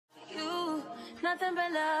nothing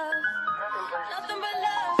but love. Nothing but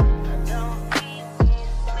love. I don't eat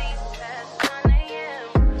sleep past 1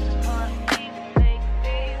 a.m. Heart even make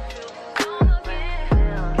me feel strong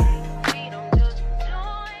again. Don't just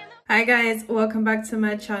join. Hi guys, welcome back to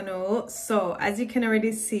my channel. So as you can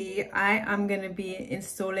already see, I am going to be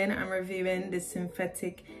installing and reviewing this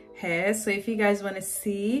synthetic hair. So if you guys want to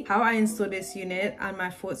see how I install this unit and my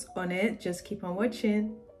thoughts on it, just keep on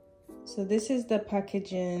watching. So this is the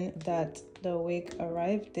packaging that the wig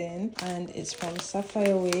arrived in, and it's from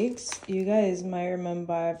Sapphire Wigs. You guys might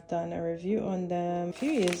remember I've done a review on them a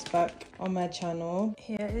few years back on my channel.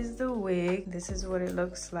 Here is the wig. This is what it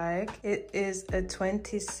looks like. It is a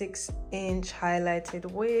 26-inch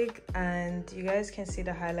highlighted wig, and you guys can see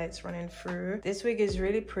the highlights running through. This wig is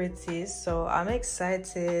really pretty, so I'm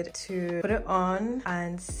excited to put it on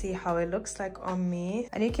and see how it looks like on me.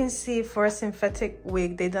 And you can see for a synthetic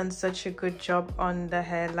wig, they done such a good job on the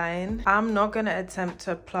hairline. I'm not gonna attempt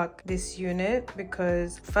to pluck this unit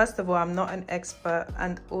because first of all, I'm not an expert,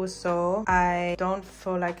 and also I don't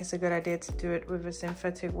feel like it's a good idea to do it with a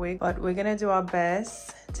synthetic wig, but we're gonna do our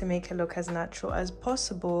best to make it look as natural as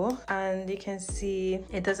possible. And you can see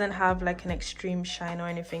it doesn't have like an extreme shine or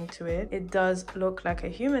anything to it. It does look like a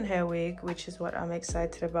human hair wig, which is what I'm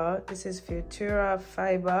excited about. This is Futura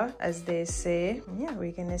fiber, as they say. Yeah,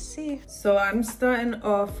 we're gonna see. So I'm starting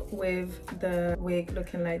off with the wig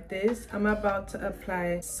looking like this. I'm about to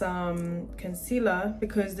apply some concealer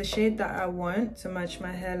because the shade that I want to match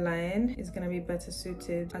my hairline is gonna be better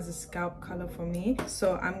suited as a scalp color for me.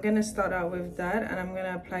 So I'm gonna start out with that, and I'm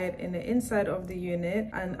gonna apply it in the inside of the unit,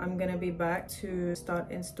 and I'm gonna be back to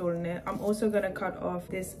start installing it. I'm also gonna cut off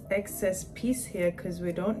this excess piece here because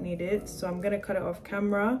we don't need it, so I'm gonna cut it off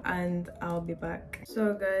camera and I'll be back.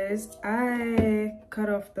 So guys, I cut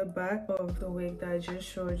off the back of the wig that I just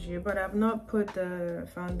showed you, but I've not put the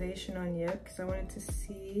foundation on yet because I wanted to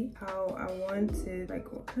see how I wanted,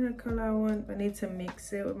 like what kind of color I want. I need to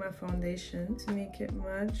mix it with my foundation to make it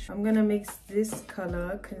match. I'm gonna mix this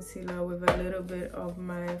color concealer with a little bit of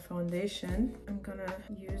my foundation. I'm gonna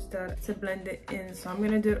use that to blend it in, so I'm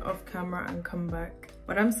gonna do it off camera and come back.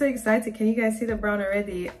 But I'm so excited. Can you guys see the brown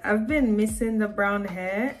already? I've been missing the brown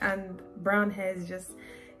hair, and brown hair is just,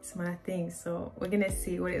 it's my thing. So we're gonna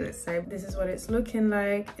see what it looks like. This is what it's looking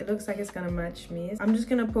like. It looks like it's gonna match me. I'm just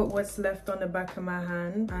gonna put what's left on the back of my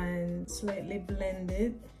hand and slightly blend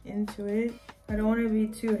it into it. I don't want to be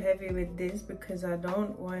too heavy with this because I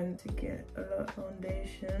don't want to get a lot of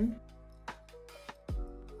foundation.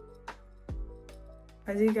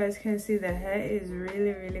 As you guys can see, the hair is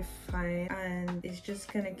really fine, and it's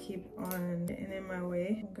just gonna keep on getting in my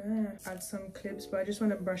way. I'm gonna add some clips, but I just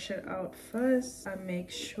want to brush it out first and make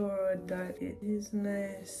sure that it is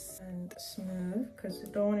nice and smooth because I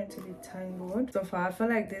don't want it to be tangled. So far I feel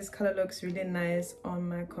like this color looks really nice on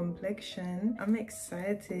my complexion. I'm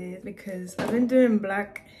excited because I've been doing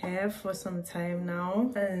black hair for some time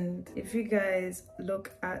now, and if you guys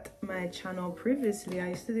look at my channel previously, I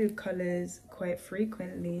used to do colors quite frequently,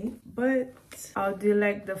 but I'll do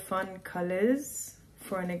like the fun colors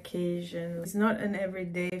for an occasion. It's not an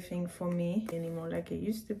everyday thing for me anymore like it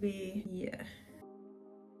used to be. Yeah,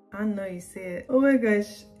 I know you see it. Oh my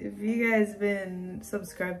gosh, if you guys been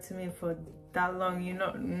subscribed to me for that long, you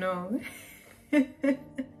not know.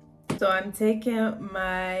 So I'm taking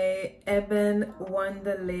my Ebon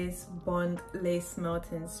Wonder Lace Bond Lace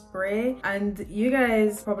Melting Spray, and you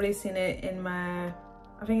guys probably seen it in my,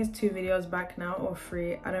 I think it's 2 videos back now, or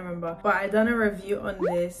 3, I don't remember, but I done a review on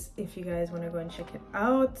this if you guys want to go and check it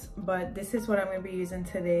out. But this is what I'm going to be using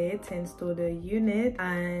today to install the unit,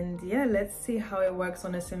 and yeah, let's see how it works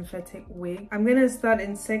on a synthetic wig. I'm going to start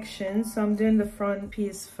in sections, so I'm doing the front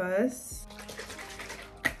piece first,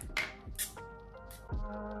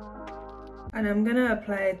 and I'm going to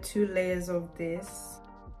apply 2 layers of this.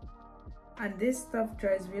 And this stuff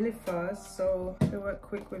dries really fast, so I work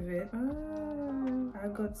quick with it. I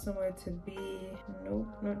got somewhere to be. Nope,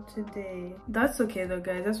 not today. That's okay though,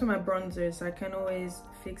 guys. That's for my bronzer, so I can always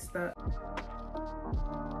fix that.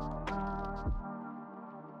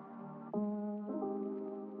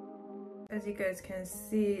 As you guys can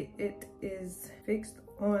see, it is fixed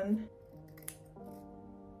on.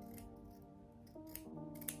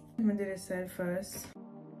 I'm gonna do this side first.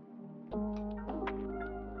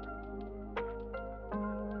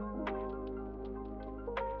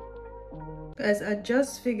 Guys, I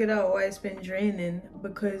just figured out why it's been draining,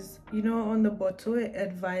 because you know on the bottle it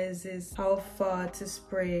advises how far to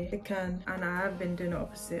spray the can, and I have been doing the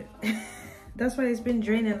opposite. That's why it's been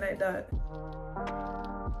draining like that.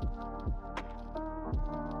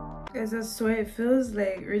 Guys, I swear it feels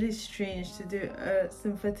like really strange to do a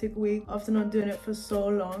synthetic wig after not doing it for so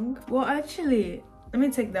long. Well, actually, let me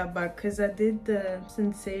take that back because I did the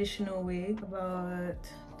sensational wig about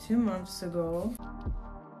 2 months ago.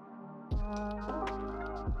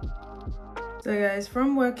 So guys,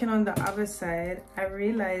 from working on the other side, I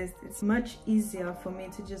realized it's much easier for me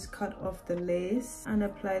to just cut off the lace and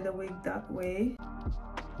apply the wig that way.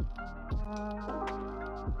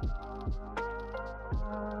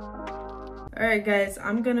 Alright guys,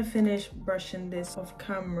 I'm gonna finish brushing this off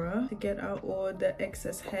camera to get out all the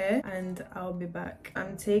excess hair and I'll be back.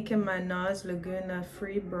 I'm taking my NARS Laguna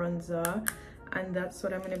Free Bronzer and that's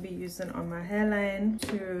what I'm going to be using on my hairline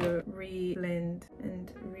to re-blend and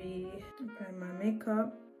re-apply my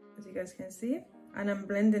makeup, as you guys can see. And I'm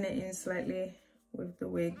blending it in slightly with the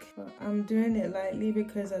wig, but I'm doing it lightly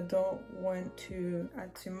because I don't want to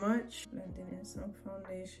add too much. Blending in some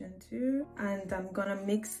foundation too, and I'm gonna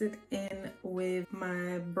mix it in with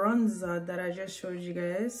my bronzer that I just showed you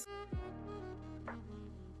guys.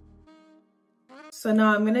 So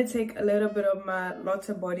now I'm gonna take a little bit of my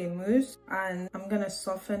Lotte Body Mousse and I'm gonna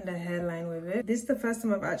soften the hairline with it. This is the first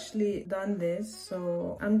time I've actually done this,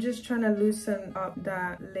 so I'm just trying to loosen up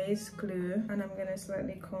that lace glue and I'm gonna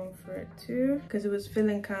slightly comb for it too because it was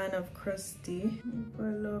feeling kind of crusty. Put a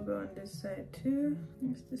little bit on this side too,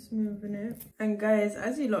 just smoothing it. And guys,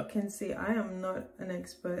 as you lot can see, I am not an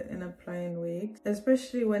expert in applying wigs,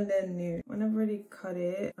 especially when they're new. When I've already cut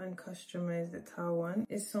it and customized the towel one,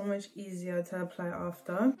 it's so much easier to apply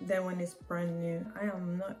after than when it's brand new. I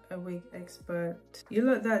am not a wig expert. You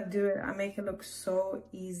lot that do it, I make it look so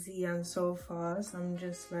easy and so fast. I'm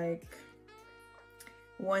just like,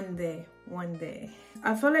 one day.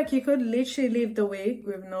 I feel like you could literally leave the wig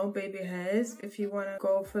with no baby hairs. If you want to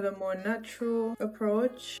go for the more natural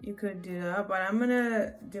approach, you could do that, but I'm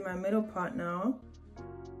gonna do my middle part now.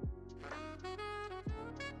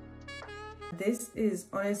 This is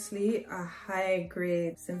honestly a high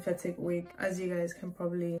grade synthetic wig, as you guys can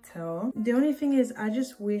probably tell. The only thing is, I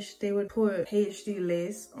just wish they would put HD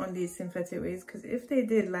lace on these synthetic wigs, because if they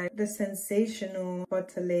did like the sensational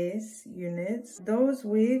butter lace units, those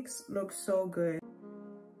wigs look so good.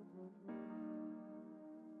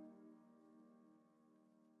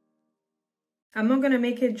 I'm not gonna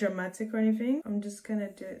make it dramatic or anything. I'm just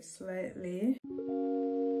gonna do it slightly.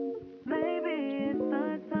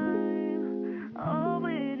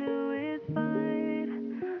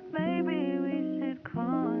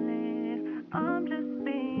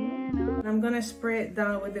 I'm gonna spray it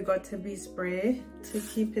down with the Got To Be spray to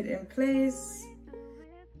keep it in place.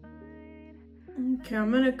 Okay,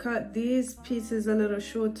 I'm gonna cut these pieces a little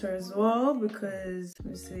shorter as well because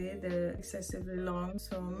obviously they're excessively long,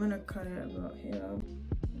 so I'm gonna cut it about here.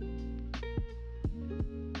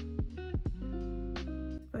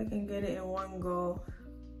 If I can get it in one go.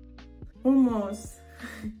 Almost.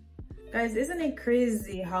 Guys, isn't it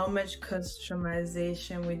crazy how much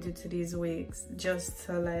customization we do to these wigs just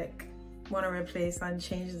to like want to replace and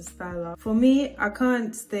change the style up? For me, I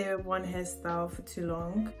can't stay with one hairstyle for too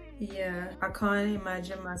long. Yeah, I can't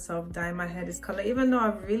imagine myself dyeing my hair this color, even though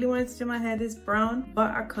I really wanted to do my hair this brown,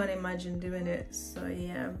 but I can't imagine doing it. So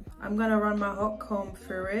yeah, I'm gonna run my hot comb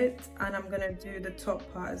through it and I'm gonna do the top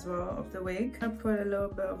part as well of the wig. I put a little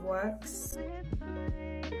bit of wax.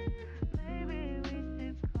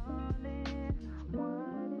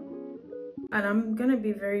 And I'm gonna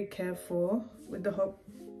be very careful with the hot,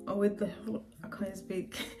 I can't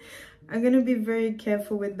speak. I'm gonna be very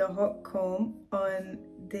careful with the hot comb on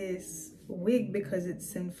this wig because it's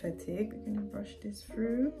synthetic. I'm gonna brush this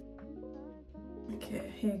through.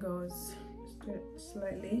 Okay, here goes. Just do it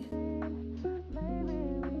slightly.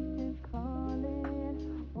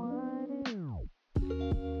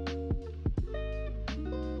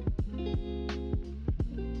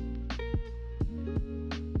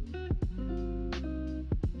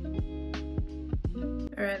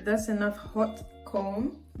 Alright, that's enough hot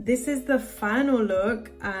comb. This is the final look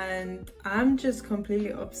and I'm just completely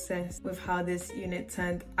obsessed with how this unit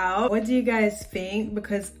turned out. What do you guys think?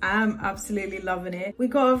 Because I'm absolutely loving it. We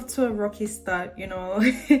got off to a rocky start, you know,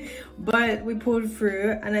 but we pulled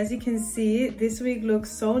through, and as you can see, this wig looks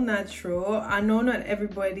so natural. I know not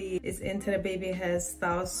everybody is into the baby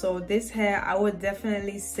hairstyle, so this hair I would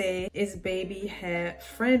definitely say is baby hair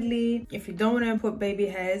friendly. If you don't want to put baby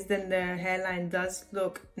hairs, then the hairline does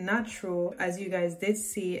look natural, as you guys did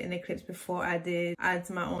see in the clips before. I did add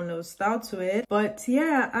my own little style to it, but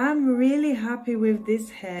yeah, I'm really happy with this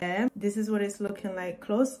hair. This is what it's looking like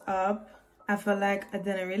close up, I feel like I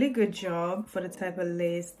did a really good job for the type of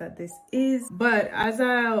lace that this is. But as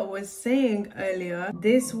I was saying earlier,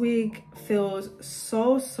 this wig feels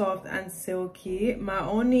so soft and silky. My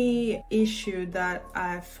only issue that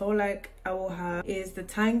I feel like I will have is the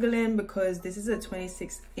tangling, because this is a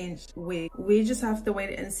 26-inch wig. We just have to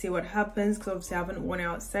wait and see what happens, because obviously I haven't worn it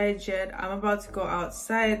outside yet. I'm about to go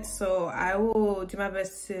outside, so I will do my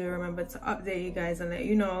best to remember to update you guys and let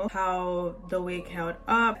you know how the wig held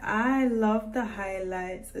up. I love the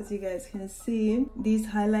highlights. As you guys can see, these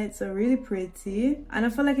highlights are really pretty, and I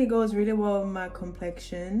feel like it goes really well with my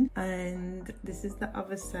complexion. And this is the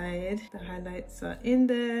other side. The highlights are in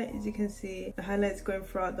there. As you can see, the highlights going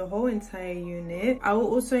throughout the whole entire unit. I will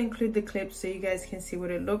also include the clip so you guys can see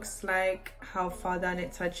what it looks like, how far down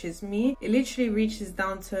it touches me. It literally reaches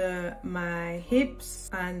down to my hips,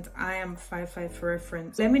 and I am 5'5" for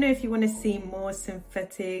reference. Let me know if you want to see more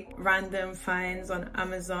synthetic random finds on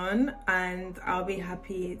Amazon, and I'll be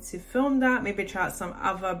happy to film that. Maybe try out some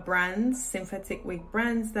other brands, synthetic wig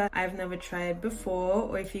brands that I've never tried before.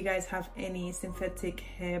 Or if you guys have any synthetic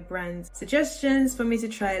hair brand suggestions for me to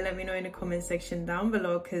try, let me know in the comment section down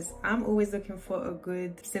below, because I'm always looking for a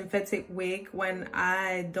good synthetic wig when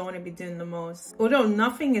I don't want to be doing the most. Although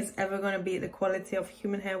nothing is ever going to beat the quality of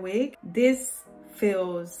human hair wig, this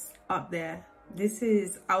feels up there. This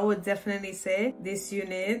is, I would definitely say this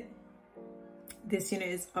unit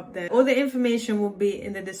is up there. All the information will be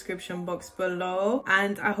in the description box below,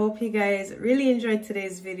 and I hope you guys really enjoyed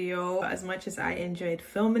today's video as much as I enjoyed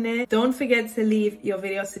filming it. Don't forget to leave your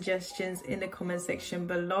video suggestions in the comment section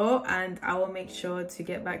below, and I will make sure to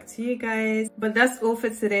get back to you guys. But that's all for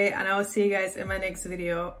today, and I will see you guys in my next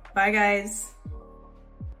video. Bye guys.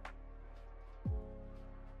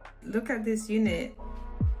 Look at this unit.